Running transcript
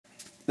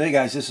Hey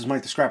guys, this is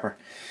Mike the Scrapper.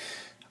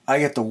 I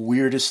get the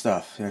weirdest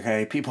stuff,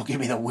 okay? People give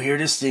me the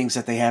weirdest things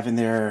that they have in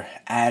their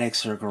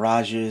attics or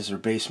garages or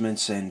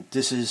basements, and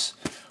this is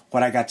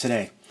what I got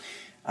today.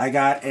 I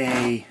got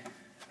a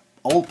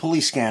old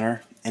police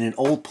scanner and an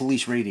old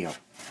police radio.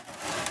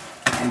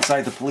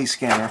 Inside the police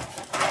scanner,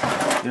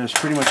 there's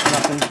pretty much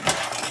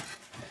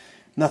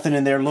nothing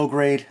in there. Low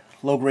grade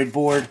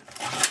board,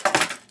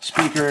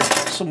 speaker,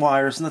 some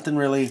wires, nothing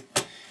really,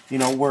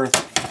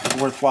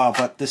 worthwhile,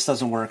 but this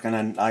doesn't work, and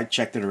then I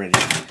checked it already.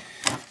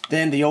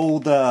 Then the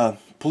old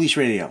police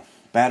radio.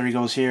 Battery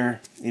goes here.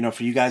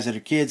 For you guys that are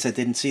kids that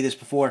didn't see this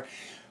before,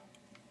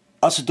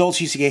 us adults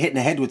used to get hit in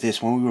the head with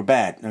this when we were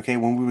bad. Okay,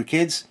 when we were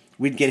kids,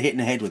 we'd get hit in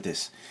the head with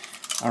this.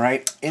 All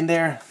right, in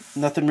there,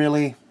 nothing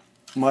really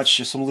much,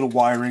 just some little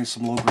wiring,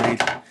 some low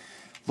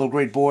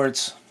grade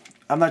boards.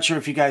 I'm not sure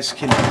if you guys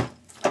can,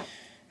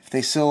 if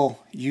they still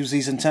use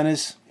these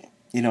antennas.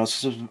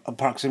 It's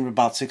approximately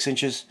about 6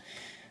 inches.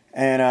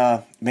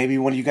 And maybe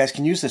one of you guys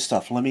can use this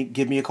stuff.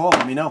 Give me a call.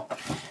 Let me know.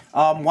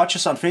 Watch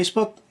us on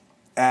Facebook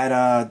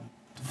at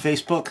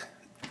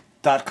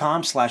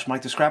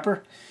facebook.com/Mike the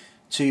Scrapper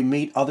to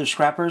meet other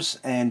scrappers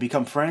and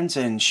become friends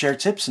and share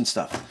tips and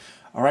stuff.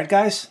 All right,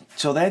 guys.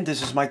 Till then,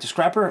 this is Mike the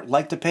Scrapper.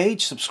 Like the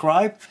page,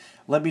 subscribe.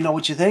 Let me know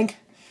what you think.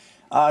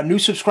 New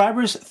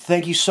subscribers,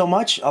 thank you so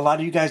much. A lot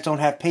of you guys don't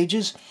have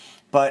pages,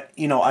 but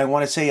I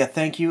want to say a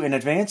thank you in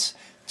advance.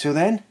 Till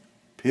then,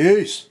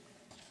 peace.